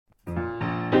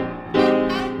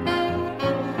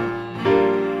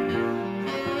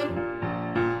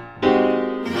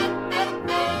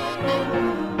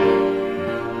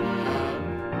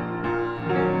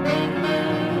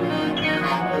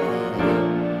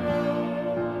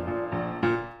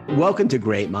welcome to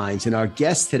Great Minds. And our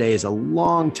guest today is a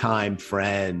longtime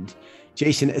friend.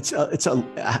 Jason, it's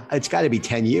got to be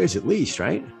 10 years at least,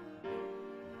 right?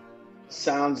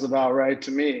 Sounds about right to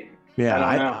me.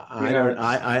 Yeah,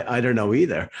 I don't know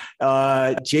either.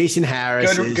 Jason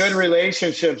Harris. Good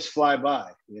relationships fly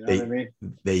by. You know what I mean?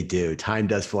 They do. Time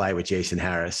does fly with Jason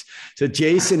Harris. So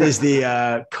Jason is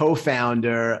the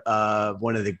co-founder of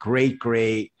one of the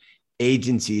great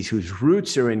agencies whose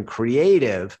roots are in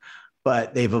creative,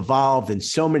 but they've evolved in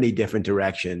so many different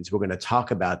directions. We're going to talk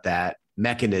about that.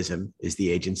 Mechanism is the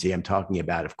agency I'm talking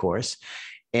about, of course.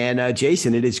 And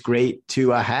Jason, it is great to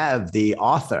have the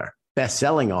author,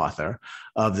 best-selling author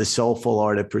of The Soulful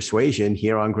Art of Persuasion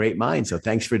here on Great Minds. So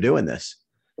thanks for doing this.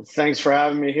 Thanks for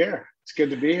having me here. It's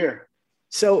good to be here.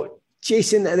 So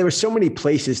Jason, there were so many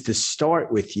places to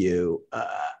start with you.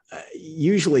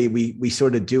 Usually we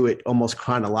sort of do it almost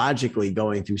chronologically,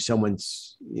 going through someone's,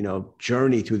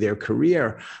 journey through their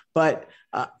career. But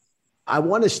I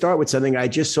want to start with something I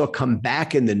just saw come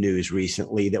back in the news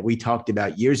recently that we talked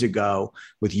about years ago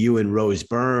with you and Rose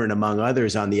Byrne, among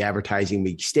others, on the Advertising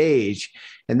Week stage.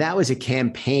 And that was a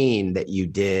campaign that you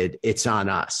did, It's on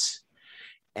Us.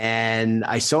 And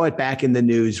I saw it back in the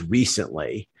news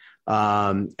recently.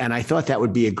 And I thought that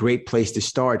would be a great place to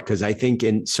start, because I think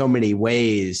in so many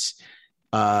ways,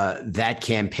 that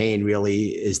campaign really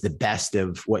is the best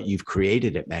of what you've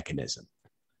created at Mechanism.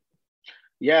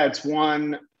 Yeah, it's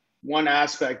one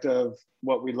aspect of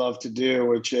what we love to do,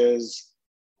 which is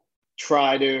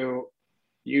try to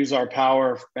use our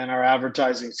power and our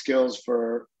advertising skills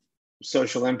for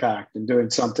social impact and doing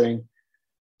something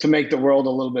to make the world a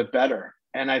little bit better.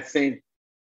 And I think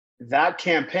that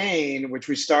campaign, which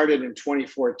we started in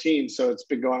 2014, so it's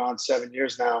been going on 7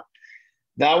 years now,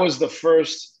 that was the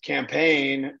first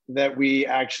campaign that we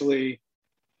actually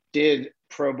did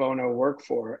pro bono work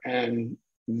for. And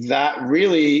that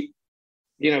really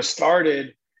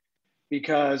started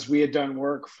because we had done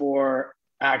work for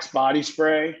Axe body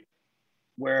spray,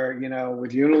 where,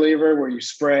 with Unilever, where you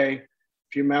spray,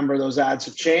 if you remember, those ads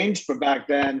have changed, but back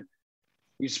then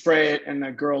you spray it and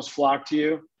the girls flock to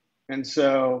you. And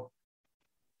so,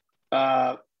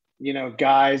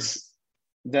 guys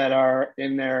that are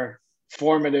in their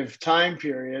formative time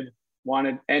period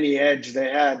wanted any edge they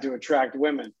had to attract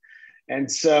women.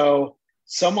 And so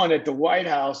someone at the White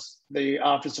House, the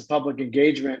Office of Public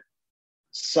Engagement,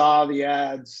 saw the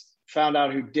ads, found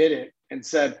out who did it, and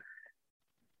said,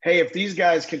 hey, if these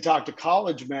guys can talk to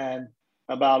college men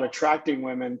about attracting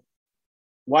women,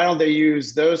 why don't they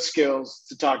use those skills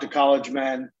to talk to college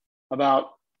men about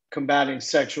combating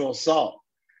sexual assault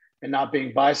and not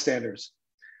being bystanders?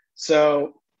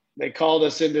 So they called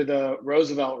us into the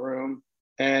Roosevelt room,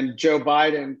 and Joe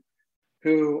Biden,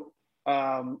 who,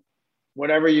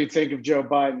 whatever you think of Joe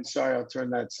Biden, sorry, I'll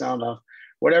turn that sound off.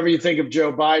 Whatever you think of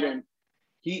Joe Biden,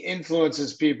 he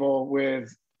influences people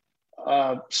with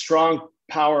strong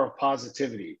power of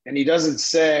positivity. And he doesn't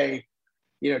say,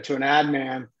 to an ad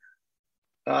man,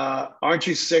 aren't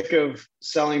you sick of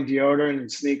selling deodorant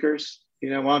and sneakers? Why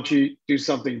don't you do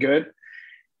something good?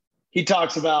 He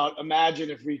talks about, imagine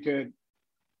if we could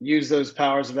use those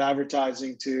powers of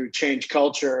advertising to change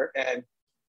culture and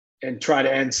try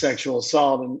to end sexual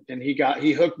assault. And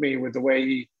he hooked me with the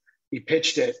way he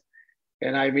pitched it.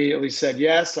 And I immediately said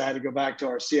yes. I had to go back to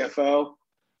our CFO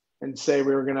and say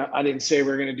I didn't say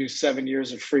we were gonna do 7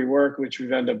 years of free work, which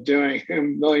we've ended up doing,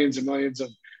 millions and millions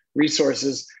of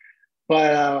resources.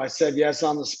 But I said yes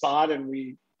on the spot, and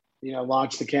we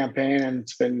launched the campaign, and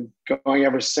it's been going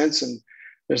ever since. And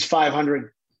there's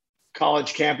 500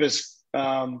 college campus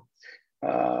It's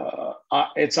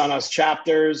on Us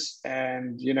chapters,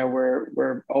 and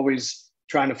we're always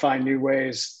trying to find new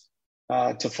ways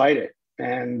to fight it.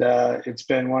 And it's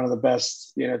been one of the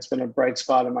best. It's been a bright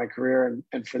spot in my career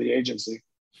and for the agency.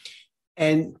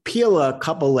 And peel a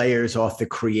couple layers off the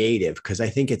creative, because I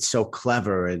think it's so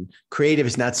clever, and creative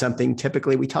is not something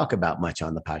typically we talk about much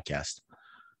on the podcast.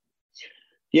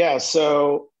 Yeah.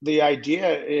 So the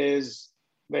idea is,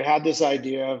 they had this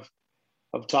idea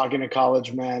of talking to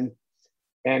college men,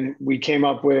 and we came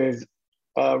up with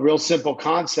a real simple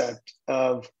concept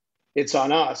of It's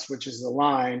on Us, which is the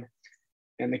line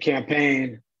and the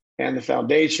campaign and the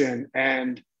foundation.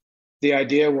 And the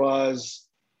idea was,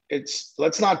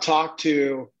 let's not talk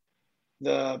to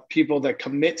the people that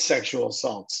commit sexual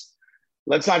assaults.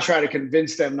 Let's not try to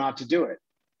convince them not to do it.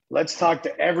 Let's talk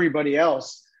to everybody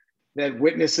else that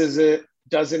witnesses it,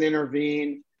 doesn't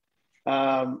intervene,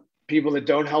 people that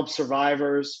don't help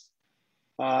survivors,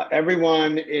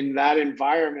 everyone in that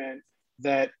environment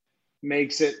that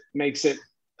makes it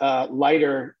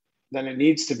lighter than it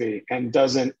needs to be, and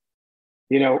doesn't,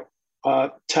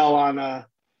 tell on a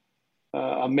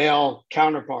male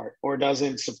counterpart, or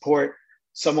doesn't support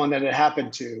someone that it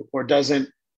happened to, or doesn't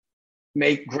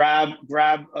grab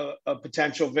a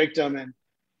potential victim and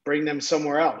bring them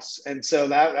somewhere else. And so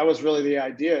that was really the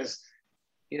idea. Is,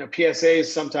 PSAs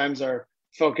sometimes are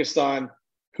focused on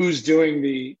who's doing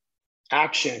the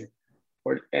action,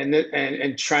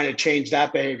 and trying to change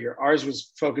that behavior. Ours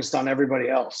was focused on everybody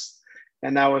else,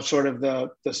 and that was sort of the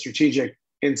strategic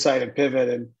insight and pivot.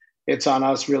 And it's on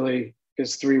us really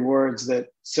is 3 words that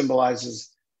symbolizes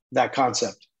that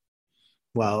concept.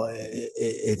 Well,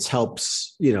 it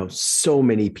helps, so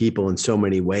many people in so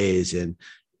many ways. And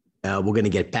we're going to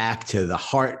get back to the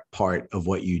heart part of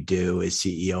what you do as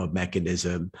CEO of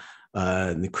Mechanism,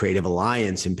 and the Creative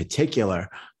Alliance in particular.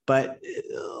 But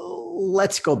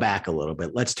let's go back a little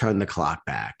bit. Let's turn the clock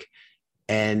back.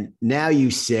 And now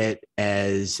you sit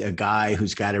as a guy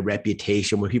who's got a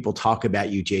reputation. When people talk about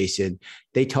you, Jason,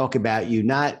 they talk about you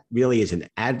not really as an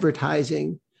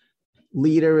advertising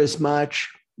leader as much,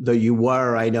 though you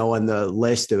were, I know, on the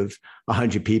list of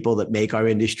 100 people that make our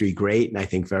industry great, and I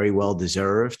think very well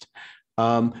deserved.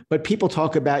 But people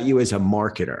talk about you as a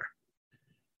marketer,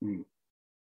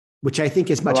 which I think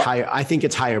is much higher. I think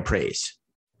it's higher praise.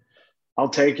 I'll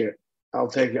take it. I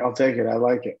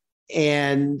like it.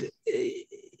 And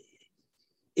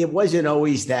it wasn't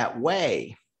always that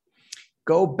way.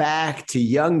 Go back to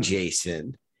young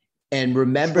Jason and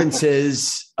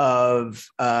remembrances of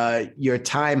your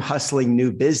time hustling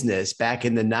new business back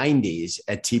in the 90s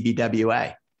at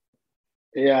TBWA.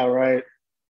 Yeah, right.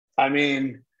 I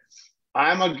mean,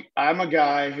 I'm a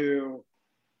guy who,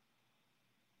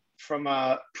 from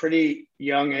a pretty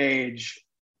young age,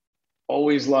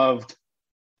 always loved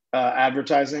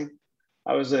advertising.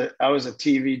 I was a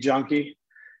TV junkie,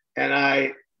 and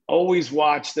I always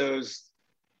watched those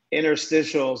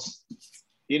interstitials.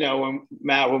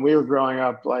 When we were growing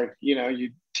up, like,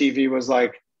 TV was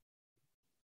like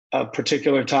a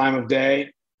particular time of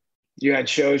day. You had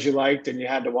shows you liked and you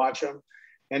had to watch them.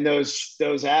 And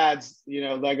those ads,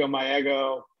 Lego My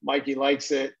Ego, Mikey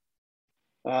Likes It,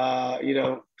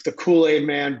 the Kool-Aid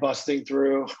Man busting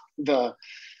through the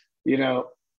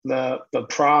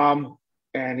prom,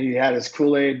 and he had his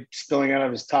Kool-Aid spilling out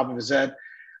of his top of his head.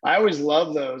 I always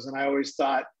loved those. And I always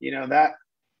thought, that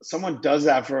someone does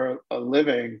that for a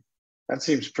living, that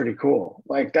seems pretty cool.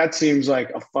 Like, that seems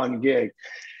like a fun gig.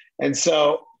 And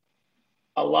so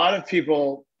a lot of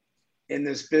people in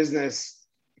this business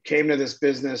came to this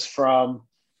business from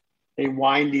a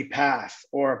windy path,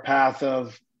 or a path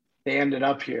of they ended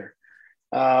up here.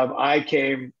 I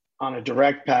came on a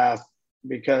direct path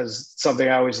because something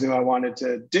I always knew I wanted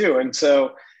to do. And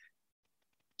so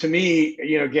to me,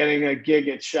 getting a gig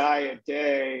at Shy a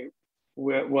day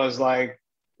was like,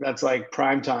 that's like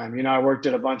prime time. I worked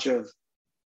at a bunch of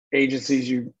agencies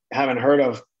you haven't heard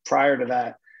of prior to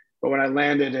that. But when I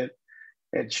landed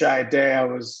at Shy a day, I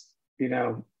was,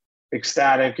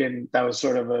 ecstatic. And that was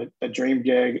sort of a dream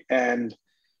gig. And,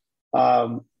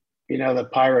 the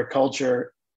pirate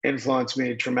culture influenced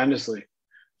me tremendously.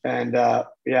 And I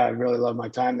really loved my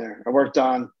time there. I worked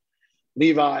on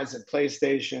Levi's and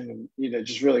PlayStation and,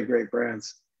 just really great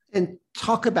brands. And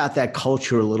talk about that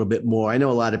culture a little bit more. I know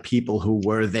a lot of people who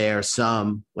were there,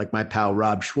 some like my pal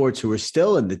Rob Schwartz, who are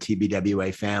still in the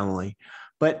TBWA family,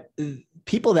 but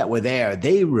people that were there,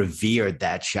 they revered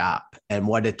that shop and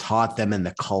what it taught them and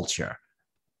the culture.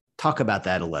 Talk about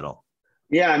that a little.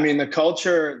 Yeah, I mean, the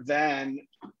culture then,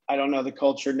 I don't know the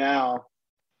culture now,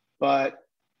 but,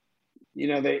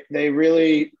 they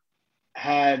really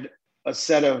had a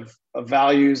set of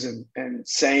values and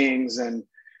sayings, and,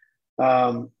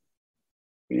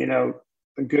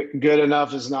 good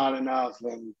enough is not enough.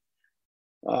 And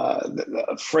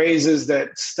the phrases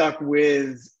that stuck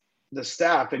with the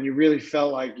staff, and you really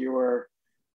felt like you were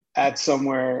at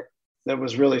somewhere that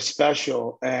was really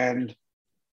special. And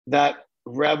that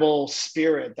rebel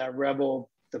spirit,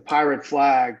 the pirate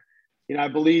flag, I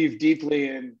believe deeply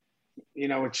in,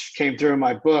 which came through in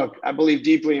my book, I believe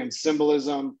deeply in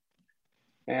symbolism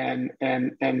and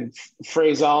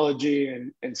phraseology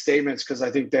and statements, because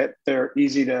I think that they're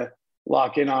easy to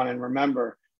lock in on and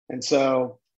remember. And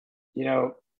so,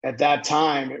 at that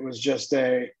time, it was just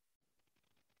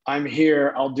I'm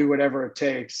here, I'll do whatever it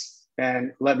takes,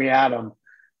 and let me at them.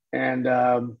 And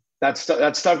that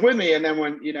stuck with me. And then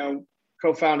when,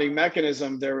 co-founding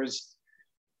Mechanism, there was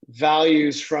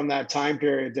values from that time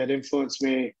period that influenced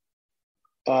me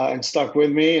and stuck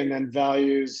with me. And then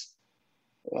values,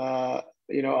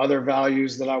 other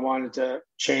values that I wanted to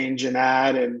change and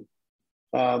add. And,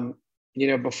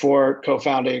 before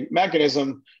co-founding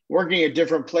Mechanism, working at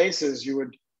different places,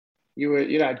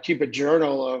 I'd keep a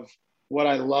journal of what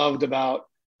I loved about,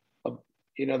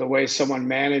 the way someone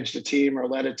managed a team or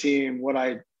led a team, what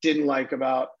I didn't like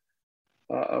about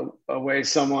a way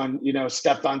someone,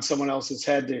 stepped on someone else's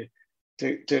head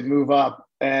to move up.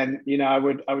 And, I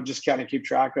would just kind of keep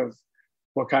track of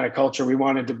what kind of culture we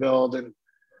wanted to build. And,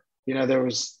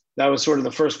 that was sort of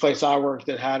the first place I worked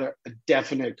that had a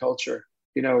definite culture,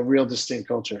 a real distinct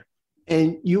culture.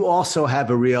 And you also have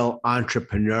a real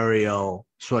entrepreneurial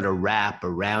sort of wrap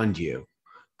around you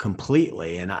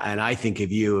completely. And I think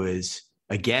of you as,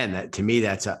 again, that to me,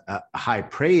 that's a high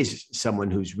praise, someone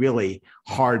who's really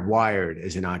hardwired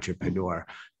as an entrepreneur.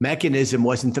 Mechanism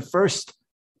wasn't the first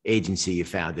agency you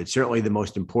founded, certainly the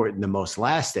most important, the most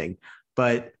lasting,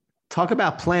 but talk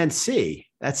about Plan C.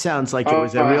 That sounds like it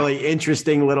was a really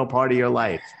interesting little part of your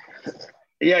life.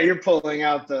 Yeah, you're pulling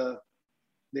out the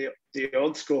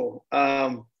old school.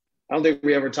 I don't think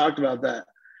we ever talked about that,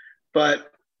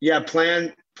 but yeah,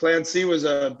 Plan C was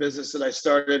a business that I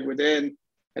started within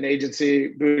an agency,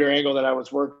 Booter Angle, that I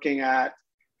was working at,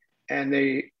 and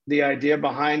the idea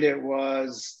behind it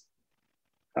was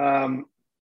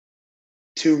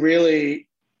to really,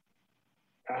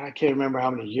 I can't remember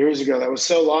how many years ago, that was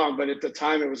so long, but at the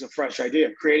time it was a fresh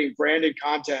idea, creating branded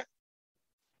content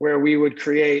where we would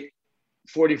create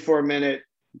 44-minute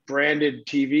branded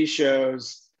TV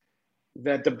shows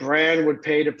that the brand would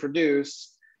pay to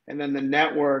produce, and then the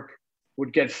network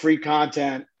would get free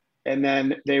content, and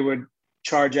then they would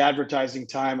charge advertising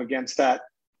time against that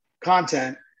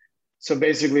content. So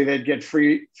basically they'd get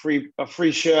a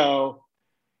free show,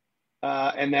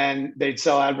 and then they'd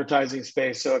sell advertising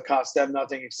space. So it cost them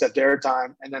nothing except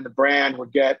airtime. And then the brand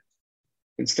would get,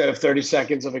 instead of 30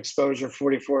 seconds of exposure,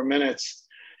 44 minutes.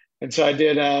 And so I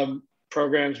did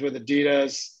programs with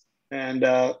Adidas and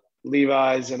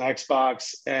Levi's and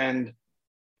Xbox. And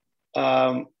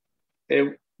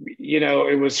it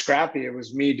was scrappy. It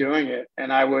was me doing it.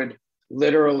 And I would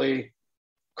literally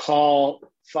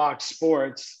call Fox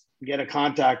Sports, get a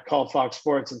contact, call Fox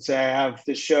Sports and say, I have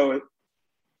this show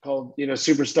called,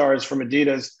 Superstars from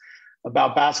Adidas,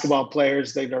 about basketball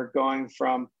players that are going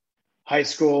from high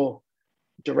school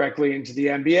directly into the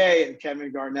NBA. And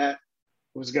Kevin Garnett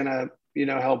was going to,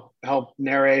 help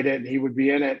narrate it, and he would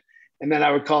be in it. And then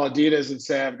I would call Adidas and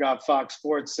say, I've got Fox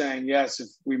Sports saying, yes, if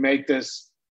we make this,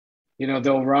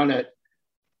 they'll run it.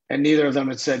 And neither of them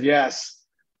had said yes.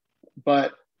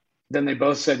 But then they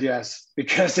both said yes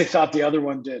because they thought the other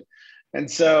one did. And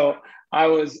so I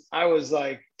was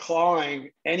like clawing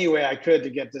any way I could to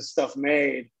get this stuff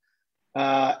made.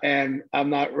 And I'm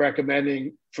not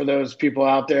recommending for those people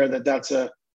out there that that's a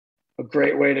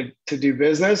great way to do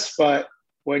business. But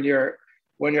when you're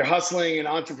hustling and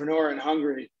entrepreneur and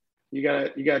hungry, you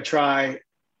gotta try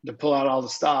to pull out all the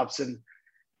stops. And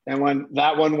when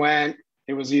that one went,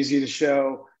 it was easy to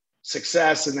show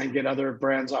success and then get other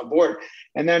brands on board.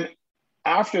 And then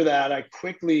after that, I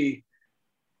quickly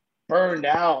burned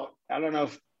out. I don't know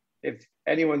if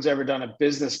anyone's ever done a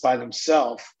business by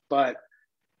themselves, but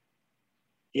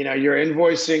you're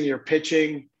invoicing, you're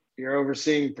pitching, you're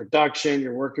overseeing production,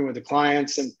 you're working with the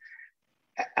clients. And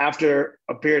after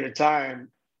a period of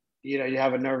time, you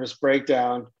have a nervous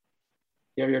breakdown.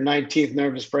 You have your 19th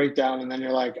nervous breakdown. And then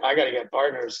you're like, I got to get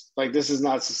partners. Like, this is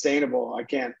not sustainable. I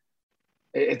can't.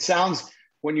 It sounds,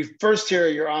 when you first hear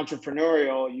you're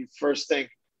entrepreneurial, you first think,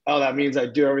 oh, that means I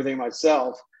do everything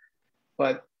myself.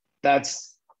 But that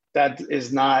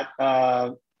is not,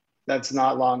 that's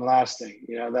not long lasting.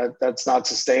 That's not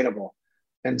sustainable.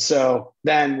 And so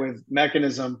then with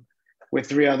Mechanism, with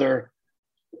 3 other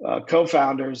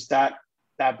co-founders, that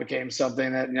became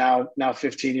something that now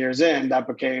 15 years in, that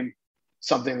became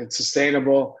something that's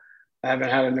sustainable. I haven't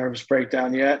had a nervous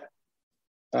breakdown yet.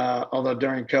 Although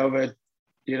during COVID,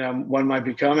 one might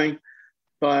be coming,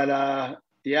 but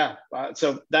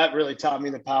so that really taught me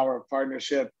the power of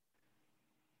partnership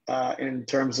in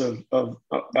terms of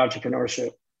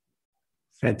entrepreneurship.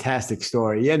 Fantastic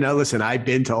story. Yeah, no, listen, I've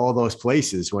been to all those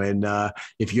places when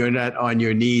if you're not on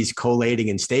your knees collating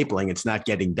and stapling, it's not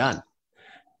getting done.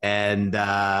 And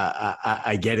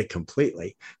I get it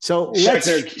completely. So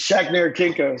Schechner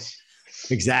Kinko's.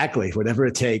 Exactly. Whatever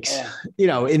it takes.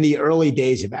 Yeah. In the early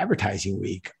days of Advertising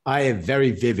Week, I have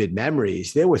very vivid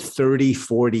memories. There were 30,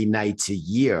 40 nights a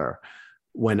year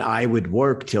when I would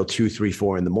work till 2, 3,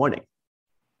 4 in the morning,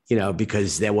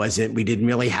 because we didn't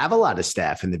really have a lot of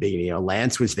staff in the beginning.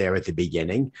 Lance was there at the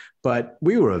beginning, but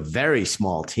we were a very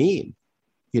small team,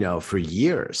 for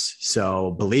years.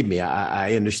 So believe me,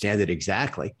 I understand it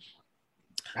exactly.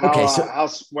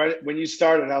 When you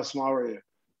started, how small were you?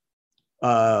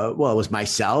 Well, it was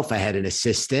myself. I had an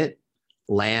assistant.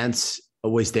 Lance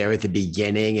was there at the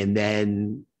beginning. And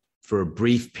then for a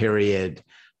brief period,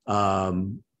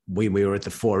 we were at the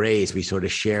 4As, we sort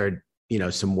of shared,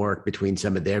 some work between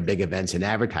some of their big events in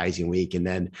Advertising Week. And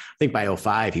then I think by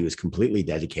 2005, he was completely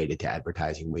dedicated to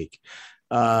Advertising Week.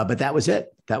 But that was it.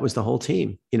 That was the whole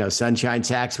team. Sunshine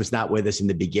Sachs was not with us in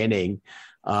the beginning.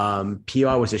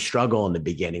 PR was a struggle in the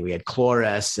beginning. We had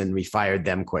Clores and we fired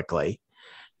them quickly.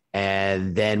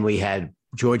 And then we had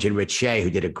George and Rich Shea, who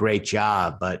did a great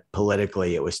job, but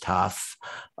politically it was tough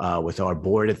with our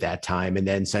board at that time. And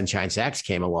then Sunshine Sachs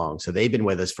came along. So they've been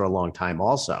with us for a long time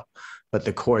also. But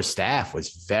the core staff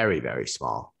was very, very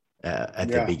small at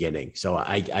the beginning. So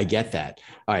I get that.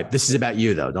 All right. This is about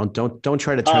you, though. Don't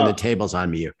try to turn the tables on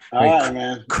me. You're very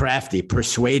man. Crafty,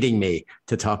 persuading me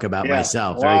to talk about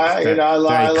myself. Very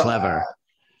clever.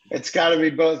 It's got to be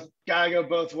both. Got to go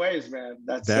both ways, man.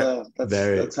 That's how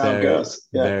it goes.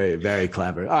 Yeah. Very, very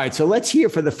clever. All right. So let's hear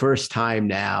for the first time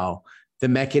now the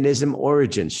Mechanism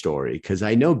origin story, because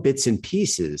I know bits and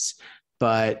pieces,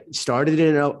 but started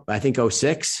in, I think,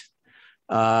 2006.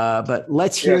 But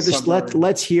let's hear this.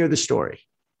 Let's hear the story.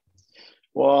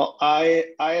 Well, I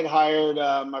had hired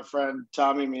my friend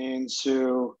Tommy Means,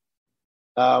 who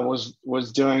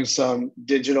was doing some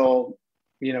digital,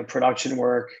 production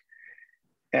work,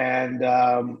 and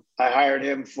I hired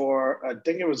him for, I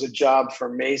think it was a job for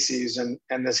Macy's, and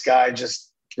this guy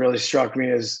just really struck me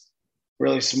as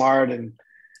really smart and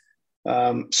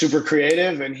super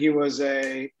creative, and he was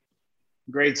a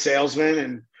great salesman,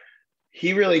 and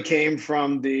he really came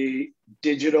from the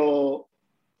digital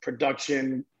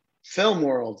production film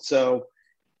world. So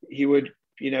he would,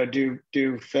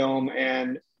 do film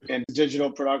and digital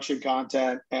production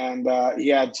content. And he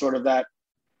had sort of that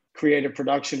creative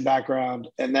production background.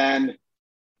 And then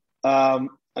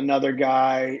another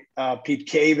guy, Pete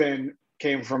Caven,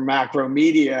 came from Macro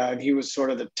Media, and he was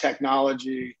sort of the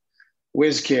technology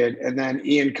whiz kid. And then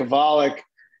Ian Kovalik,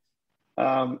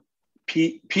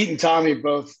 Pete and Tommy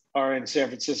both are in San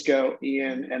Francisco.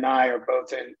 Ian and I are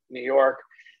both in New York,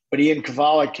 but Ian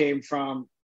Kovalik came from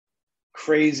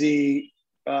crazy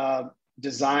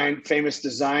famous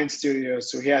design studios.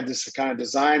 So he had this kind of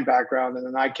design background. And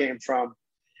then I came from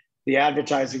the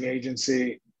advertising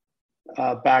agency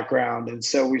background. And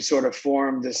so we sort of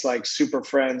formed this like super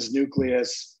friends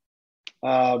nucleus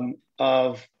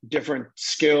of different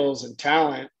skills and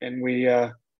talent. And we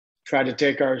tried to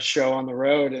take our show on the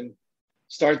road and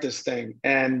start this thing.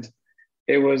 And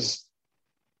it was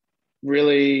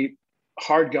really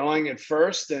hard going at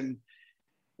first. And,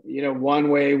 one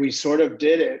way we sort of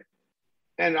did it,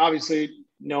 and obviously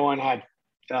no one had,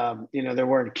 there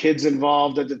weren't kids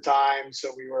involved at the time.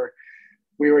 So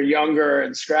we were younger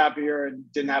and scrappier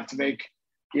and didn't have to make,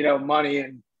 money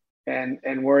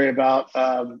and worry about,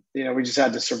 we just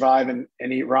had to survive and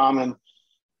eat ramen.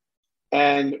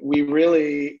 And we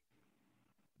really,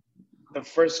 the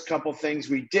first couple things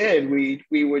we did, we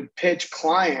would pitch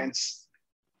clients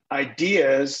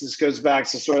ideas. This goes back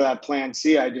to sort of that Plan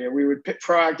C idea. We would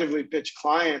proactively pitch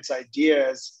clients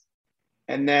ideas,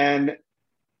 and then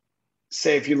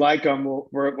say, if you like them,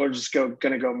 we're just going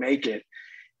to go make it.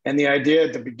 And the idea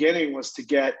at the beginning was to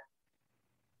get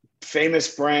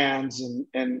famous brands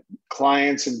and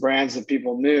clients and brands that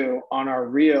people knew on our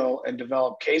reel and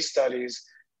develop case studies.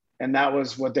 And that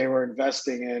was what they were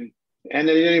investing in. And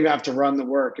they didn't even have to run the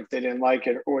work if they didn't like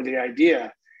it or the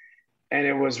idea. And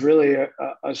it was really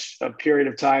a period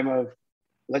of time of,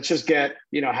 let's just get,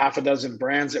 half a dozen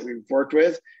brands that we've worked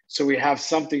with, so we have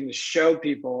something to show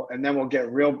people, and then we'll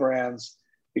get real brands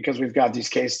because we've got these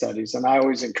case studies. And I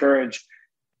always encourage,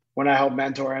 when I help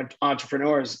mentor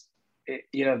entrepreneurs,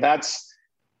 that's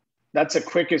the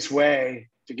quickest way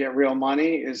to get real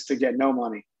money, is to get no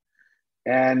money.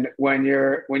 And when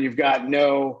you've got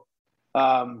no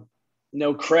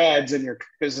creds and your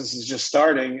business is just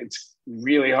starting, it's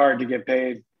really hard to get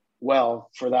paid well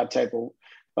for that type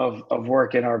of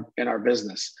work in our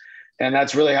business. And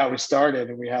that's really how we started.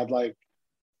 And we had like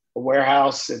a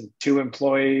warehouse and 2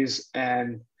 employees.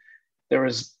 And there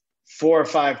was 4 or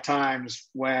 5 times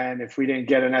when, if we didn't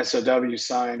get an SOW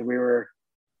signed, we were,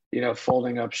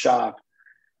 folding up shop.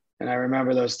 And I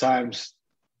remember those times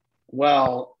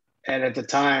well. And at the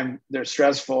time, they're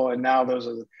stressful. And now those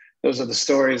are the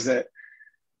stories that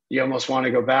you almost want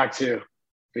to go back to,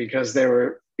 because they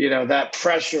were, that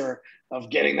pressure of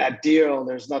getting that deal.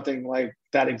 There's nothing like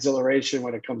that exhilaration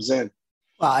when it comes in.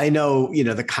 Well, I know,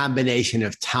 the combination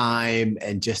of time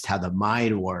and just how the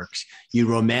mind works, you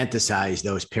romanticize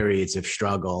those periods of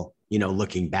struggle,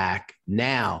 looking back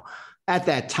now. At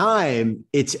that time,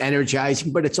 it's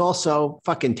energizing, but it's also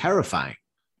fucking terrifying.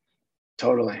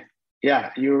 Totally.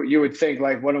 Yeah. You would think,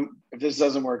 like, if this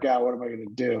doesn't work out, what am I going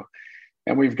to do?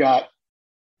 And we've got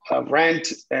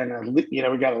rent and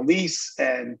we got a lease,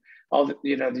 and all the,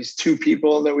 these two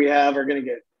people that we have are going to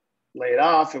get laid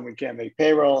off, and we can't make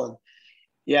payroll. And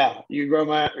yeah, you're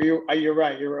right. You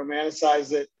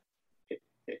romanticize it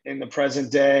in the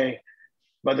present day,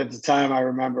 but at the time, I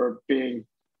remember being,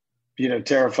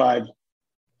 terrified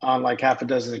on like half a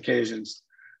dozen occasions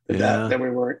that we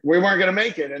weren't going to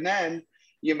make it. And then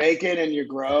you make it, and you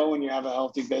grow, and you have a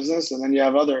healthy business, and then you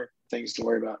have other things to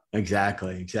worry about.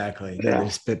 Exactly. Yeah.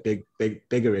 There's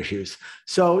bigger issues.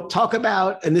 So talk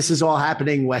about, and this is all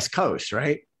happening West Coast,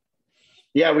 right?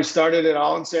 Yeah, we started it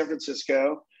all in San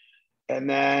Francisco, and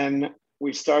then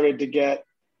we started to get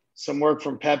some work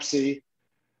from Pepsi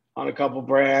on a couple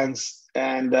brands.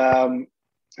 And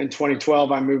in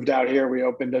 2012, I moved out here. We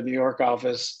opened a New York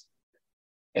office,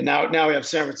 and now we have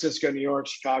San Francisco, New York,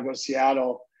 Chicago,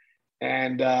 Seattle,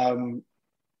 and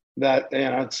that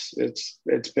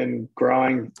it's been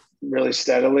growing really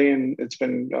steadily, and it's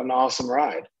been an awesome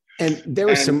ride. And there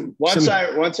was once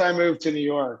I moved to New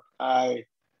York, I'll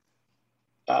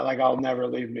never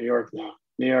leave New York now.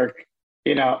 New York,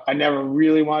 I never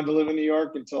really wanted to live in New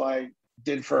York until I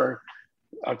did for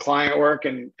a client work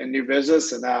and new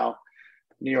business, and now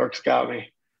New York's got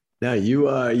me. Now you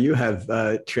have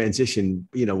transitioned,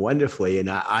 wonderfully, and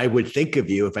I would think of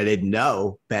you, if I didn't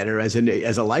know better, as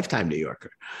a lifetime New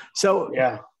Yorker. So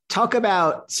yeah, talk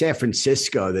about San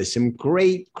Francisco. There's some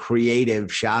great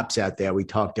creative shops out there. We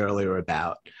talked earlier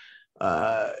about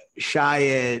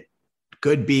Chiat.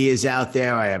 Goodby is out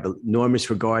there. I have enormous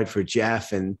regard for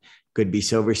Jeff and Goodby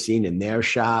Silverstein in their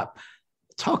shop.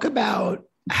 Talk about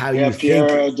how you Pierre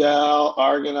think. Odell,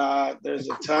 Argonaut. There's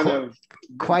a ton of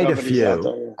quite a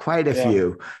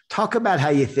few. Talk about how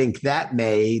you think that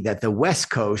the West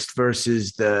Coast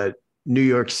versus the New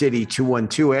York City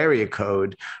 212 area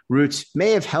code roots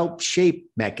may have helped shape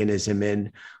Mechanism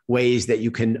in ways that you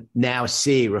can now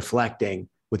see reflecting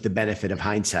with the benefit of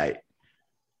hindsight.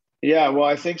 Yeah, well,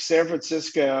 I think San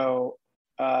Francisco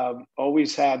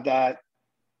always had that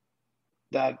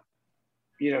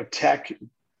tech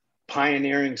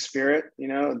pioneering spirit.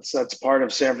 That's part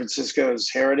of San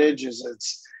Francisco's heritage, is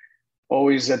it's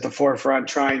always at the forefront,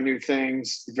 trying new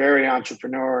things, very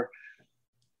entrepreneur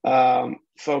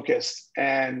focused.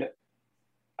 And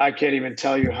I can't even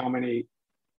tell you how many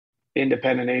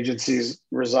independent agencies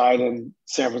reside in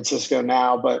San Francisco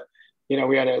now, but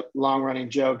we had a long running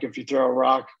joke: if you throw a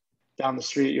rock down the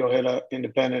street, you'll hit an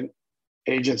independent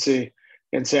agency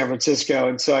in San Francisco.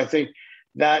 And so I think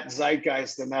that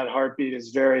zeitgeist and that heartbeat is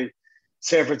very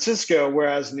San Francisco,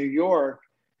 whereas New York,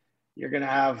 you're going to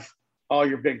have all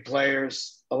your big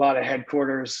players, a lot of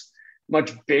headquarters,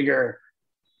 much bigger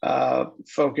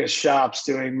focused shops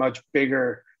doing much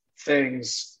bigger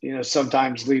things,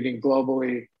 sometimes leading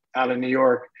globally out of New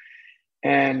York.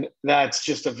 And that's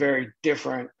just a very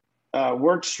different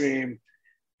work stream.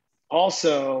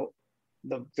 Also,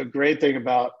 the great thing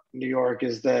about New York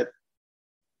is that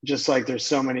just like there's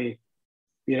so many,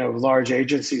 large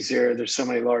agencies here, there's so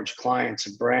many large clients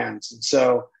and brands. And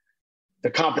so the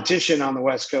competition on the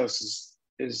West Coast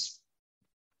is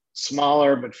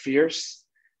smaller but fierce.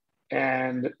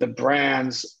 And the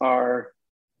brands are,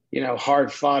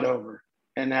 hard fought over.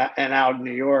 And out in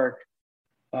New York,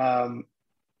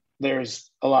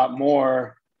 there's a lot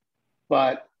more,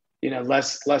 but,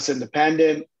 less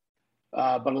independent,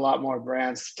 but a lot more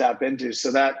brands to tap into.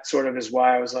 So that sort of is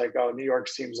why I was like, oh, New York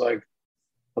seems like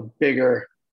a bigger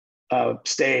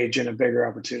stage and a bigger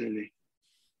opportunity.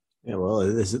 Yeah, well,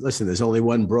 listen, there's only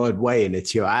one Broadway, and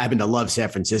it's here. I happen to love San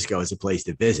Francisco as a place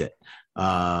to visit.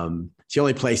 It's the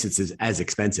only place that's as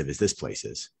expensive as this place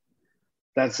is.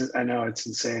 I know, it's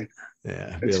insane.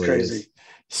 Yeah, it's really crazy. Is.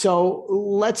 So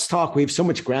let's talk. We have so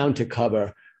much ground to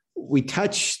cover. We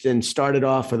touched and started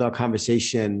off with our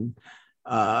conversation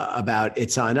about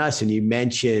It's on Us, and you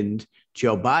mentioned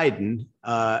Joe Biden,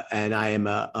 and I am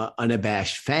a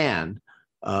unabashed fan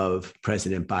of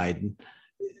President Biden.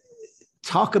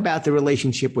 Talk about the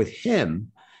relationship with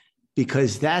him,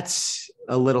 because that's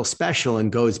a little special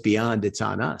and goes beyond It's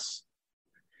on Us.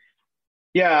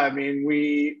 Yeah, I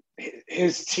mean,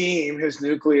 his team, his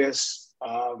nucleus,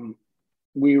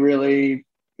 we really,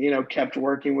 kept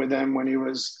working with him when he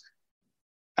was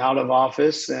out of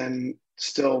office, and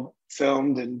still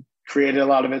filmed and created a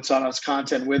lot of It's on Us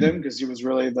content with him, because he was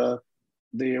really the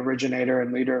originator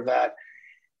and leader of that.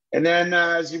 And then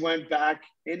as he went back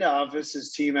into office,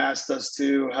 his team asked us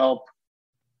to help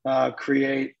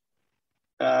create,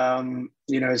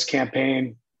 his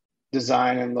campaign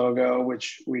design and logo,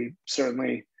 which we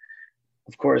certainly,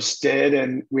 of course, did.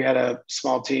 And we had a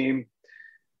small team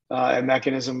at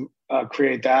Mechanism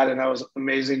create that. And that was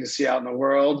amazing to see out in the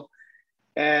world.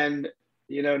 And,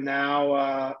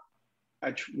 now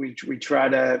we try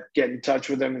to get in touch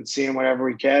with him and see him whenever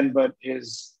we can, but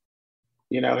his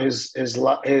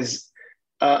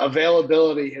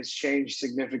availability has changed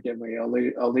significantly. I'll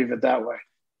leave it that way.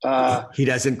 He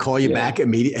doesn't call you back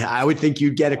immediately. I would think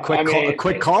you'd get a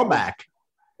quick call back.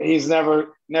 He's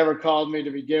never called me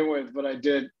to begin with, but I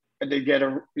did get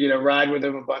a ride with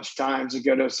him a bunch of times and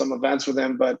go to some events with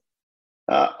him. But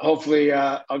hopefully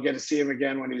I'll get to see him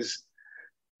again when he's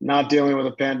not dealing with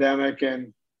a pandemic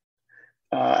and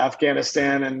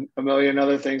Afghanistan and a million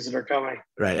other things that are coming.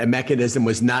 Right. A mechanism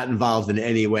was not involved in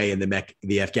any way in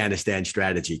the Afghanistan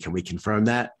strategy. Can we confirm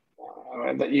that?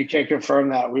 You can't confirm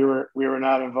that. We were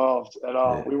not involved at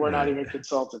all. We were not even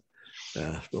consulted.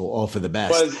 All for the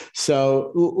best.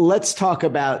 So let's talk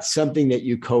about something that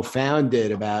you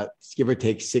co-founded about, give or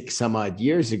take, 6 some odd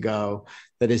years ago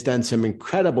that has done some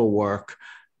incredible work,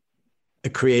 a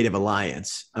Creative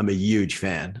Alliance. I'm a huge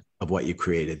fan of what you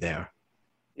created there.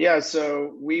 Yeah,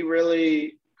 so we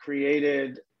really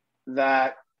created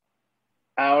that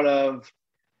out of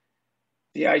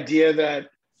the idea that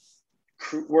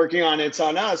working on It's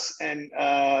On Us and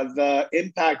the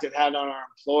impact it had on our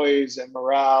employees and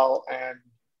morale and,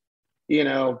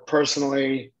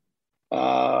 personally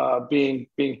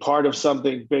being part of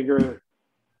something bigger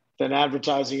than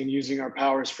advertising and using our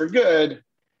powers for good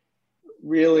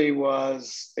really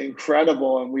was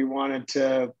incredible. And we wanted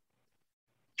to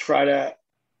try to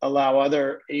allow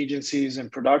other agencies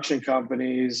and production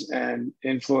companies and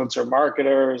influencer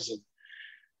marketers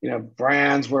and,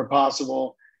 brands where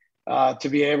possible, to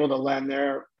be able to lend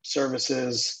their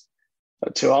services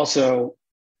to also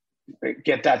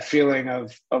get that feeling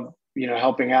of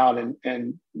helping out.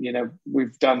 And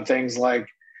we've done things like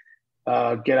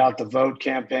get out the vote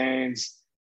campaigns,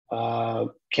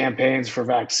 campaigns for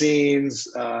vaccines,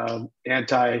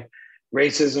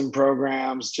 anti-racism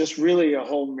programs, just really a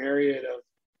whole myriad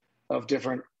of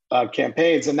different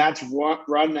campaigns. And that's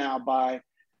run now by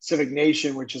Civic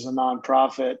Nation, which is a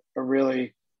nonprofit, a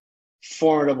really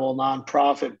formidable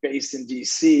nonprofit based in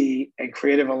DC, and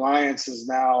Creative Alliance is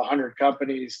now 100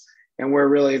 companies, and we're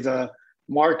really the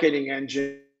marketing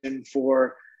engine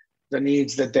for the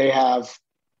needs that they have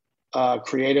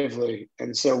creatively.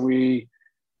 And so we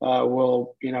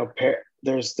will,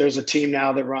 there's a team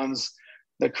now that runs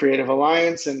the Creative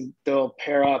Alliance, and they'll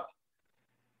pair up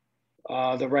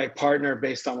the right partner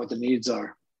based on what the needs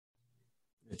are.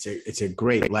 It's a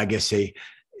great legacy.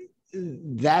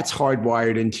 That's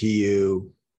hardwired into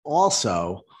you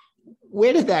also.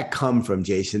 Where did that come from,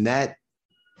 Jason? That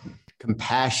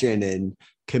compassion and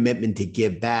commitment to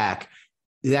give back,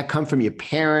 did that come from your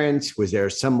parents? Was there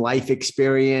some life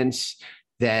experience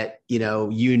that,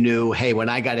 you knew, hey, when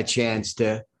I got a chance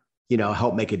to,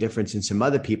 help make a difference in some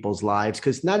other people's lives?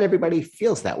 Because not everybody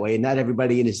feels that way. And not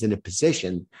everybody is in a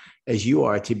position as you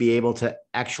are to be able to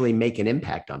actually make an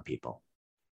impact on people.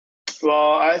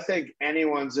 Well, I think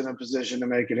anyone's in a position to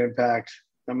make an impact,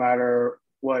 no matter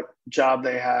what job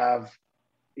they have,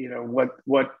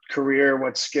 what career,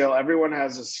 what skill. Everyone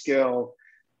has a skill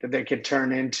that they could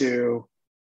turn into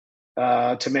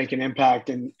to make an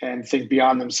impact and think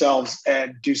beyond themselves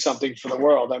and do something for the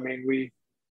world. I mean,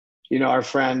 our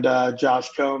friend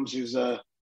Josh Combs, who's a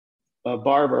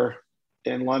barber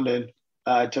in London,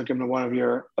 I took him to one of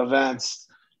your events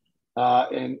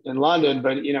in London,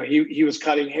 but he was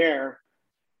cutting hair,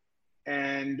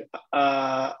 and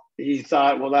he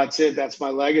thought, well, that's it. That's my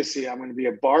legacy. I'm going to be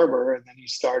a barber. And then he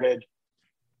started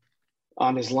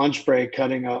on his lunch break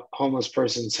cutting a homeless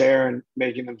person's hair and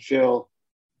making them feel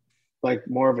like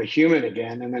more of a human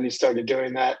again. And then he started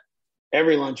doing that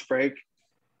every lunch break.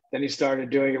 Then he started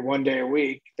doing it one day a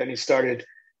week. Then he started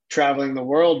traveling the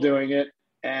world doing it.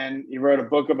 And he wrote a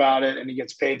book about it, and he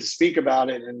gets paid to speak about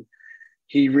it. And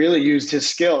he really used his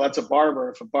skill. That's a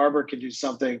barber. If a barber can do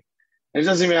something, and it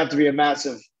doesn't even have to be a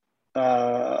massive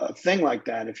thing like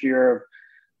that. If you're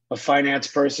a finance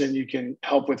person, you can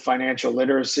help with financial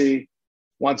literacy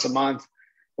once a month.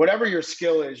 Whatever your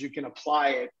skill is, you can apply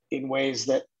it in ways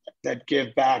that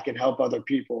give back and help other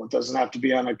people. It doesn't have to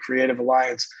be on a Creative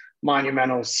Alliance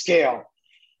monumental scale.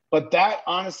 But that,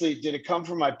 honestly, did it come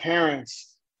from my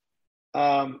parents?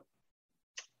 No.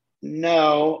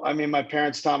 I mean, my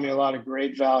parents taught me a lot of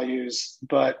great values,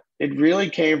 but it really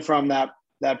came from that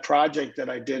project that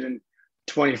I did in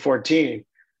 2014,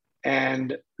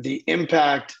 and the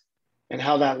impact and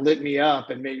how that lit me up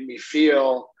and made me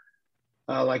feel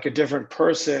like a different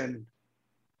person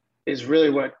is really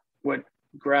what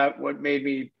made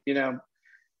me,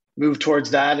 move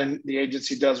towards that. And the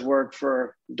agency done work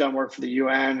for the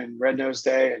UN and Red Nose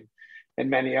Day and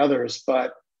many others.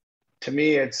 But to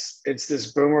me, it's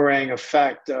this boomerang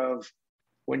effect of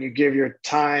when you give your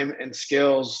time and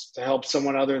skills to help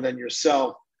someone other than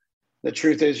yourself, the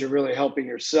truth is you're really helping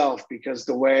yourself, because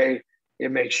the way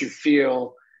it makes you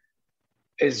feel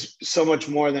is so much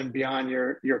more than beyond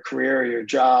your career, your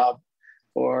job,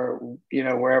 or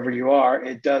wherever you are.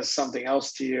 It does something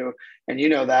else to you, and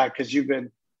that because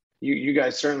you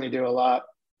guys certainly do a lot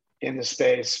in the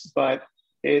space. But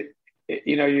it's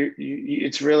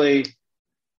really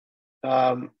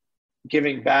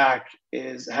giving back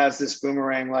has this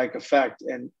boomerang like effect,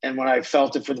 and when I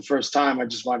felt it for the first time, I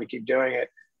just wanted to keep doing it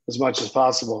as much as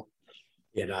possible.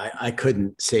 I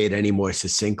couldn't say it any more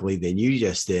succinctly than you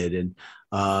just did. And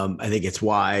I think it's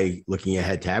why, looking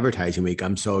ahead to Advertising Week,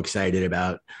 I'm so excited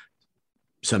about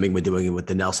something we're doing with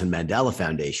the Nelson Mandela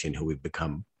Foundation, who we've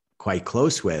become quite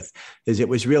close with. Is it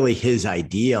was really his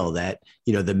ideal that,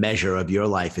 the measure of your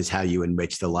life is how you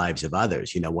enrich the lives of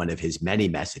others, one of his many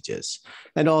messages.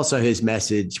 And also his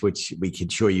message, which we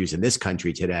could sure use in this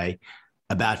country today,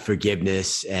 about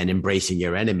forgiveness and embracing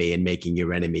your enemy and making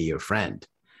your enemy your friend.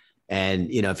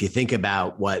 And, if you think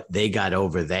about what they got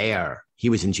over there, he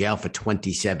was in jail for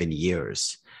 27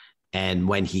 years. And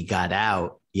when he got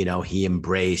out, he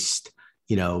embraced,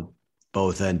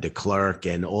 both de Klerk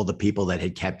and all the people that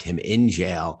had kept him in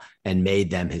jail and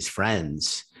made them his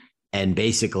friends. And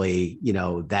basically,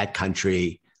 that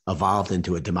country evolved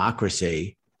into a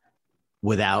democracy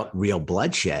without real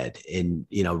bloodshed in,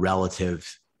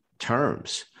 relative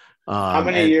terms. How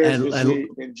many years was he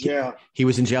in jail? He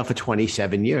was in jail for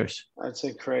 27 years. That's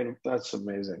incredible. That's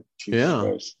amazing. Jesus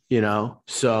Christ.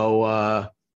 So,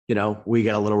 we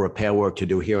got a little repair work to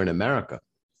do here in America.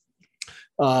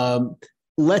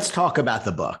 Let's talk about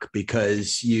the book,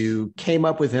 because you came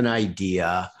up with an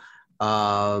idea.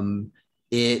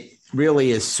 It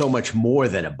really is so much more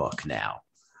than a book now.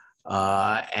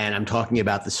 And I'm talking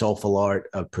about The Soulful Art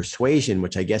of Persuasion,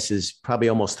 which I guess is probably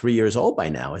almost 3 years old by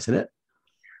now, isn't it?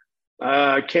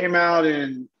 Came out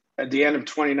at the end of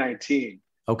 2019.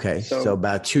 Okay, so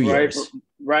about 2 years.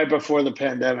 Right before the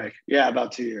pandemic. Yeah,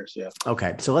 about 2 years, yeah.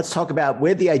 Okay, so let's talk about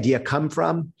where the idea come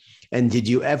from. And did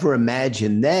you ever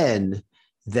imagine then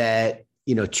that,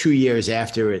 2 years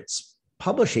after its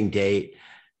publishing date,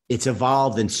 it's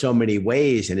evolved in so many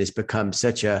ways and has become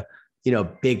such a,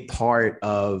 big part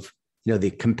of,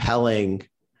 the compelling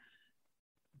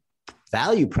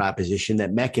value proposition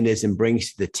that Mechanism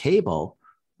brings to the table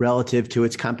relative to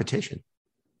its competition?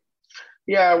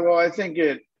 Yeah, well, I think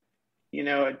it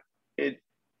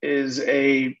is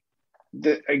a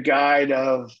guide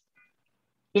of,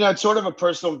 it's sort of a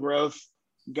personal growth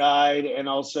guide, and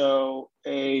also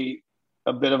a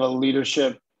bit of a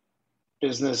leadership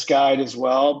business guide as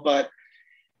well. But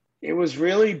it was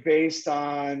really based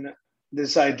on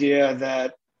this idea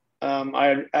that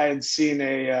I had seen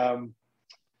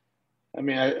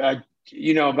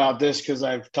about this because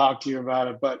I've talked to you about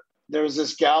it, but there was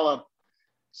this Gallup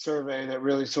survey that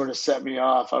really sort of set me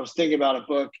off. I was thinking about a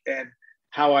book and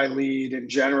how I lead in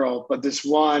general, but this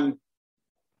one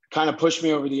kind of pushed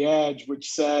me over the edge,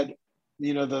 which said,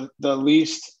 the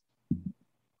least,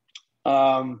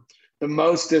 the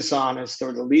most dishonest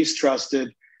or the least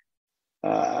trusted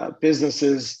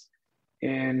businesses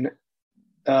in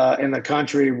the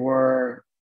country were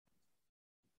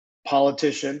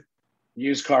politician,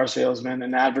 used car salesman,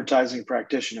 and advertising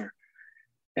practitioner.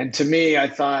 And to me, I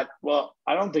thought, well,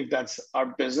 I don't think that's our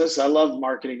business. I love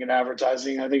marketing and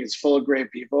advertising. I think it's full of great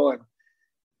people, and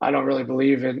I don't really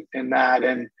believe in that.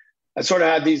 And I sort of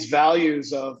had these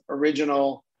values of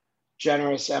original,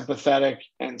 generous, empathetic,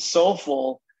 and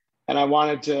soulful. And I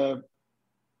wanted to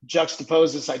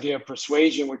juxtapose this idea of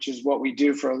persuasion, which is what we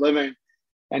do for a living,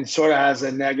 and sort of has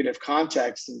a negative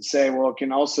context, and say, well, it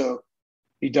can also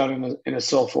be done in a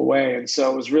soulful way. And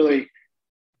so it was really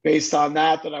based on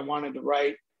that I wanted to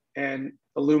write and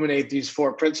illuminate these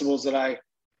 4 principles that I,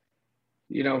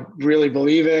 really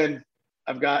believe in.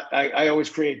 I always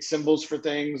create symbols for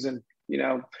things, and,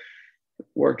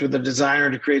 worked with a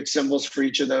designer to create symbols for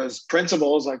each of those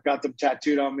principles. I've got them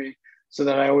tattooed on me so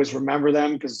that I always remember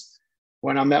them, because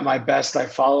when I'm at my best, I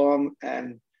follow them.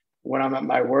 And when I'm at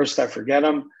my worst, I forget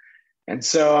them. And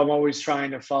so I'm always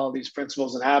trying to follow these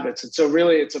principles and habits. And so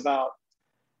really it's about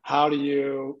how do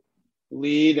you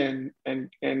lead and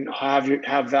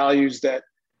have values that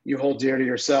you hold dear to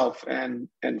yourself and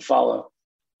follow.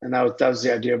 And that was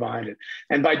the idea behind it.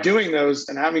 And by doing those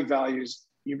and having values,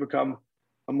 you become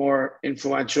a more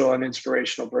influential and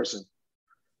inspirational person.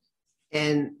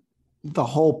 And the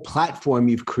whole platform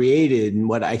you've created, and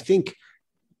what I think,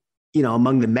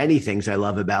 among the many things I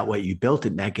love about what you built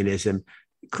at Mechanism,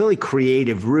 clearly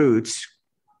creative roots,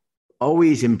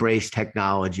 always embrace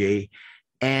technology,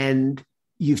 and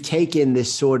you've taken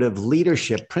this sort of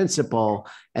leadership principle,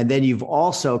 and then you've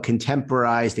also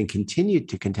contemporized and continued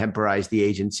to contemporize the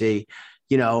agency,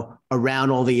 around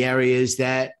all the areas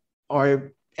that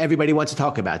are everybody wants to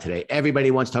talk about today. Everybody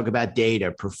wants to talk about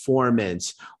data,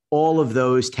 performance, all of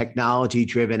those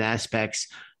technology-driven aspects,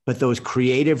 but those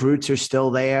creative roots are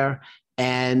still there.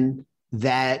 And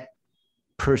that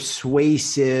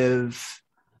persuasive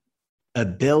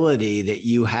ability that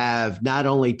you have not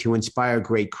only to inspire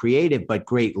great creative, but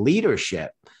great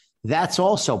leadership, that's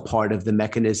also part of the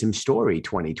Mechanism story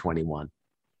 2021.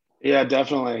 Yeah,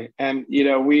 definitely. And,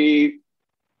 we,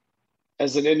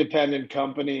 as an independent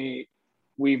company,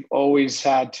 we've always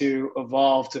had to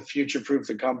evolve to future-proof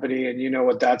the company. And you know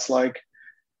what that's like.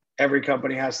 Every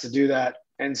company has to do that.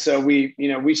 And so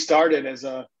we started as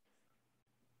a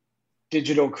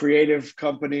digital creative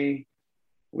company.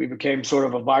 We became sort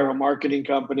of a viral marketing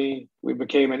company. We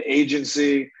became an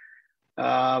agency.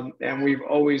 And we've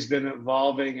always been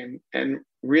evolving. And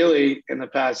really, in the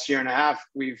past year and a half,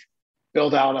 we've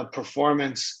built out a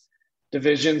performance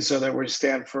division so that we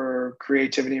stand for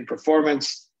creativity and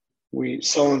performance.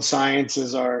 Soul and Science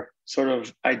is our sort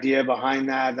of idea behind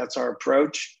that. That's our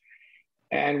approach.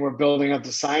 And we're building up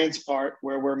the science part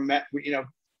where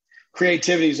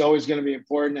creativity is always going to be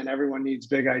important and everyone needs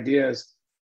big ideas.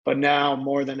 But now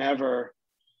more than ever,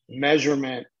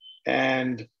 measurement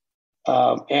and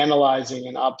analyzing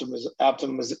and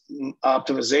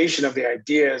optimization of the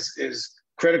ideas is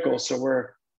critical. So we're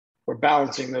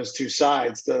balancing those two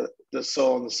sides, the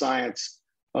soul and the science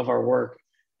of our work.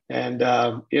 And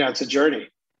it's a journey.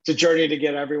 It's a journey to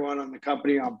get everyone on the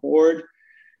company on board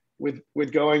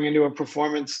with going into a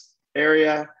performance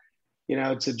area.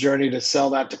 It's a journey to sell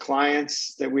that to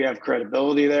clients, that we have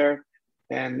credibility there.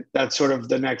 And that's sort of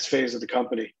the next phase of the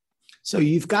company. So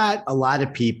you've got a lot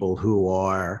of people who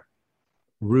are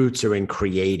roots are in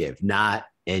creative, not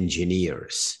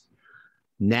engineers.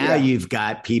 Now you've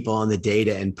got people on the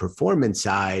data and performance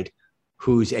side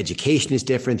whose education is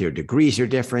different, their degrees are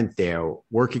different, their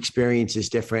work experience is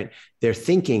different, their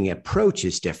thinking approach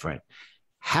is different.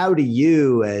 How do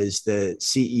you, as the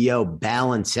CEO,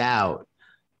 balance out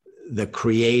the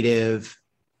creative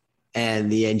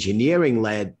and the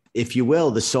engineering-led, if you will,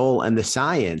 the soul and the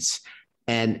science?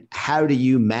 And how do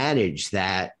you manage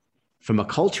that from a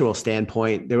cultural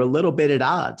standpoint? They're a little bit at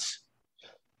odds.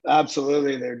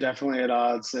 Absolutely. They're definitely at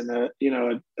odds. And,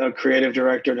 a creative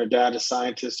director and a data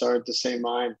scientist are at the same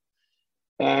mind.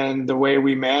 And the way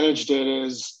we managed it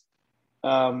is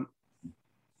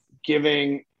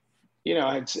giving,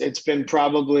 it's been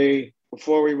probably,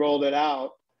 before we rolled it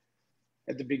out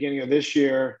at the beginning of this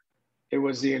year, it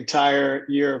was the entire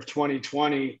year of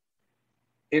 2020,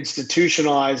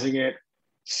 institutionalizing it,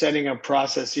 setting up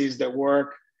processes that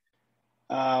work,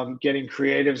 getting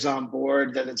creatives on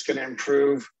board, that it's going to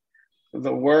improve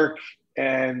the work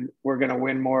and we're going to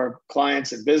win more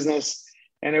clients and business.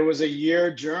 And it was a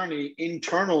year journey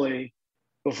internally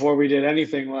before we did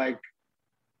anything like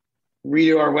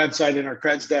redo our website and our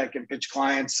creds deck and pitch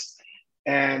clients.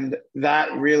 And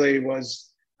that really was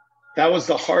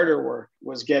the harder work,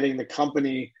 was getting the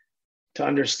company to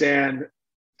understand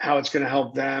how it's going to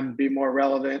help them be more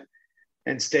relevant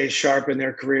and stay sharp in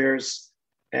their careers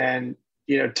and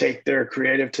take their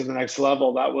creative to the next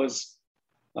level. That was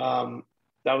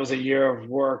a year of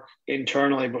work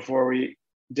internally before we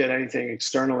did anything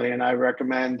externally. And I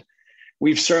recommend,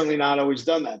 we've certainly not always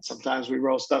done that. Sometimes we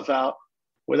roll stuff out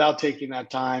without taking that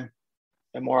time.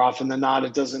 And more often than not,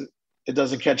 it doesn't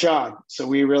catch on. So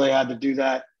we really had to do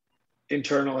that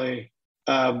internally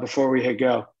before we hit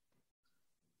go.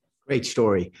 Great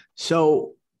story.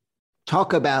 So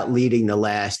talk about leading the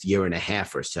last year and a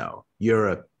half or so. You're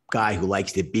a guy who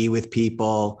likes to be with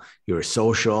people. You're a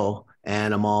social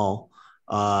animal.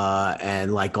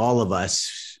 And like all of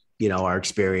us, our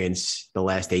experience the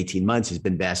last 18 months has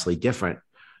been vastly different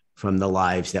from the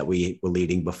lives that we were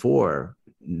leading before,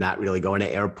 not really going to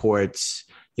airports,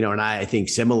 and I think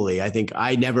similarly,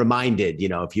 I never minded,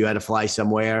 if you had to fly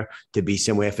somewhere to be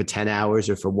somewhere for 10 hours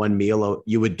or for one meal,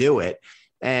 you would do it.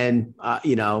 And,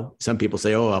 some people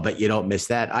say, oh, but you don't miss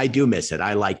that. I do miss it.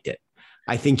 I liked it.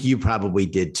 I think you probably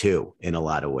did too, in a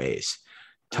lot of ways.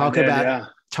 Talk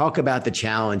about the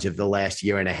challenge of the last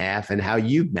year and a half and how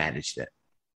you managed it.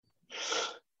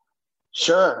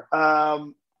 Sure.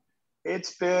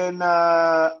 It's been,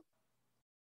 I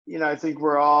think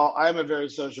I'm a very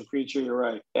social creature, you're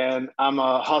right. And I'm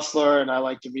a hustler and I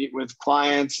like to meet with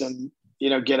clients and,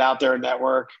 get out there and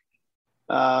network.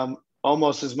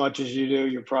 Almost as much as you do.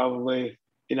 You're probably,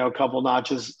 a couple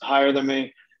notches higher than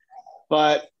me.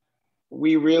 But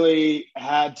we really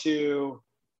had to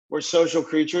we're social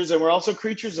creatures, and we're also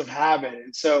creatures of habit.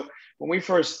 And so when we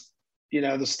first,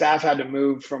 the staff had to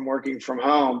move from working from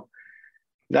home,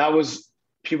 that was,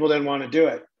 people didn't want to do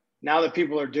it. Now that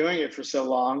people are doing it for so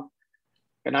long,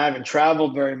 and I haven't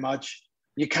traveled very much,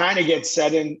 you kind of get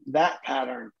set in that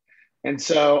pattern. And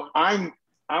so I'm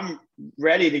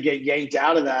ready to get yanked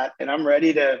out of that, and I'm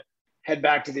ready to head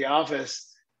back to the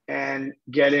office and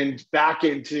get back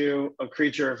into a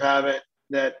creature of habit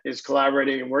that is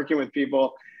collaborating and working with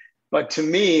people. But to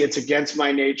me, it's against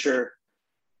my nature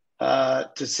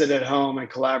to sit at home and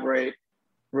collaborate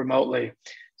remotely.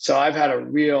 So I've had a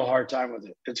real hard time with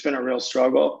it. It's been a real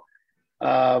struggle.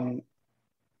 I'm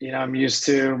used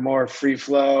to more free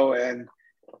flow and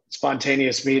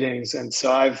spontaneous meetings. And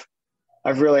so I've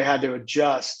really had to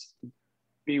adjust,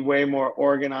 be way more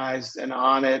organized and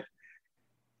on it.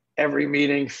 Every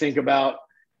meeting, think about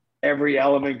every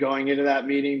element going into that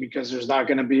meeting, because there's not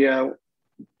going to be a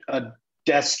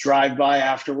desk drive-by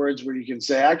afterwards where you can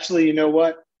say, actually, you know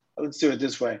what? Let's do it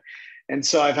this way. And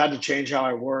so I've had to change how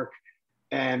I work.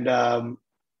 And,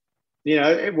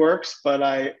 it works, but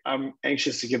I'm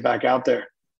anxious to get back out there.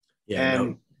 Yeah.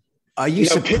 And, are you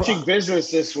pitching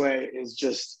business this way is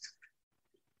just,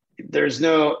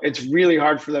 it's really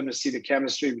hard for them to see the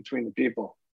chemistry between the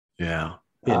people. Yeah.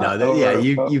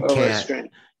 You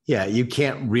can't. Yeah, you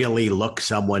can't really look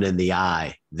someone in the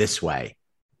eye this way,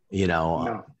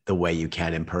 No. the way you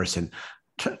can in person.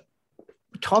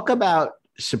 Talk about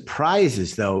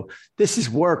surprises, though. This has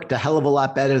worked a hell of a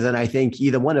lot better than I think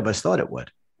either one of us thought it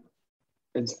would.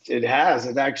 It has.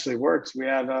 It actually works. We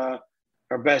had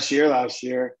our best year last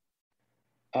year,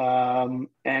 and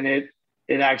it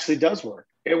actually does work.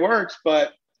 It works,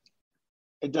 but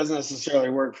it doesn't necessarily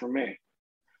work for me.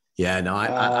 Yeah, no,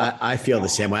 I feel the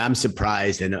same way. I'm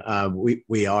surprised, and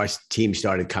our team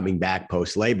started coming back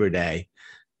post Labor Day,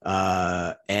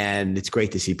 and it's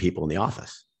great to see people in the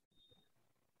office.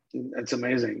 It's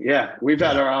amazing. Yeah, we've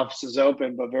had our offices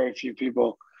open, but very few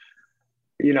people,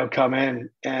 come in.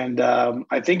 And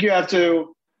I think you have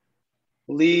to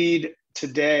lead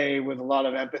today with a lot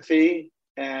of empathy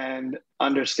and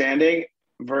understanding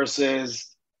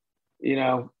versus,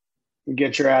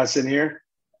 get your ass in here.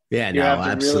 Yeah, no,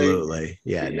 absolutely.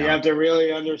 You have to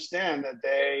really understand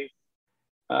that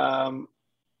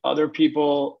other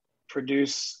people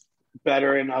produce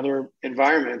better in other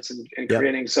environments, and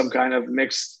creating some kind of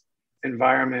mixed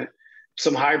environment,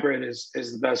 some hybrid is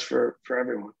the best for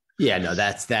everyone. Yeah, no,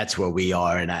 that's where we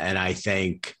are. And I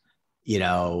think,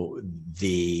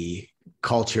 the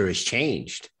culture has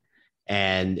changed,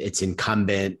 and it's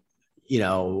incumbent,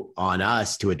 on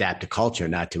us to adapt to culture,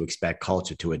 not to expect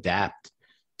culture to adapt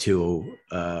to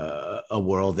a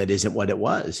world that isn't what it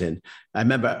was. And I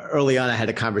remember early on, I had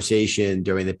a conversation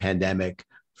during the pandemic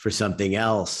for something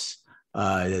else.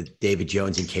 David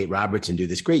Jones and Kate Robertson do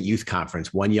this great youth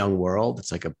conference, One Young World.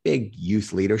 It's like a big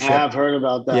youth leadership. I have heard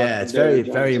about that. Yeah, it's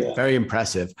very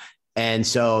impressive. And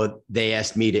so they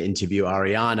asked me to interview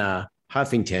Ariana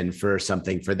Huffington for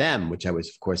something for them, which I was,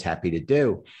 of course, happy to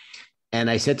do. And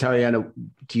I said to Ariana,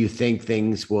 do you think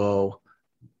things will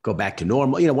go back to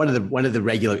normal? One of the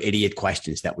regular idiot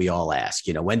questions that we all ask,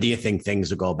 when do you think things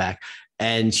will go back?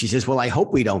 And she says, well, I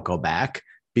hope we don't go back,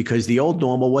 because the old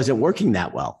normal wasn't working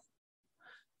that well.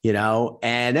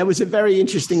 And that was a very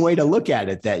interesting way to look at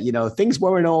it, that, things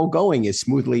weren't all going as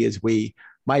smoothly as we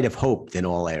might have hoped in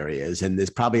all areas. And there's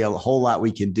probably a whole lot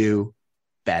we can do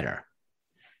better.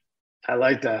 I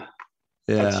like that.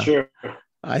 Yeah. That's true.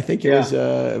 I think it was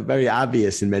very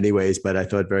obvious in many ways, but I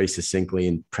thought very succinctly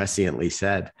and presciently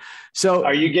said. So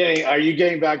are you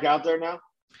getting back out there now?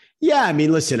 Yeah. I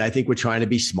mean, listen, I think we're trying to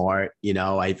be smart.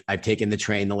 I've taken the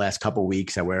train the last couple of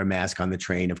weeks. I wear a mask on the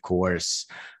train, of course.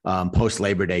 Post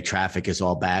Labor Day, traffic is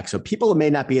all back. So people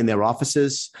may not be in their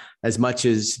offices as much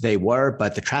as they were,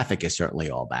 but the traffic is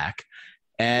certainly all back.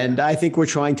 And I think we're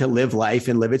trying to live life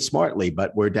and live it smartly,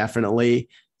 but we're definitely,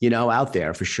 out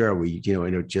there for sure. We,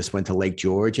 just went to Lake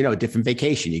George, a different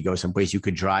vacation. You go someplace you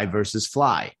could drive versus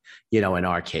fly, in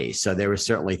our case. So there were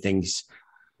certainly things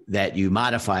that you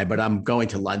modify, but I'm going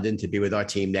to London to be with our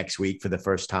team next week for the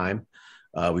first time.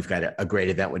 We've got a great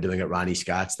event we're doing at Ronnie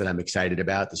Scott's that I'm excited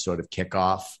about to sort of kick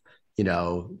off,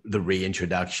 the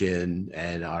reintroduction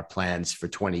and our plans for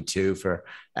 22 for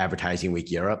Advertising Week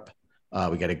Europe.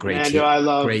 We got a great team.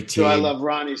 Great team. I love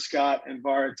Ronnie Scott and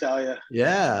Bar Italia.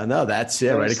 Yeah, no, that's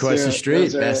it. Right across the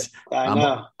street. I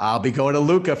know. I'll be going to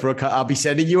Luca I'll be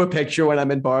sending you a picture when I'm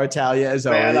in Bar Italia, as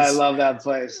always. Man, I love that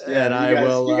place. Yeah,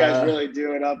 and you guys really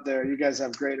do it up there. You guys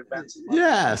have great events.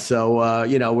 Yeah, so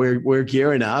we're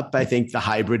gearing up. I think the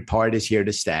hybrid part is here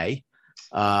to stay.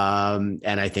 And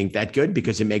I think that's good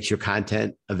because it makes your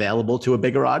content available to a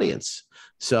bigger audience.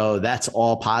 So that's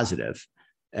all positive.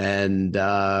 And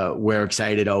we're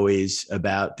excited always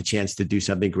about the chance to do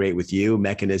something great with you.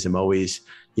 Mechanism always,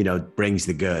 brings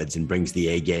the goods and brings the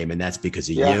A game. And that's because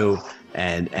of you.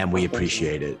 And we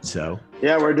appreciate it. So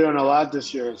yeah, we're doing a lot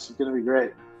this year. It's going to be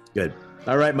great. Good.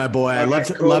 All right, my boy. I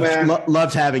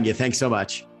loved having you. Thanks so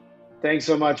much. Thanks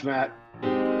so much, Matt.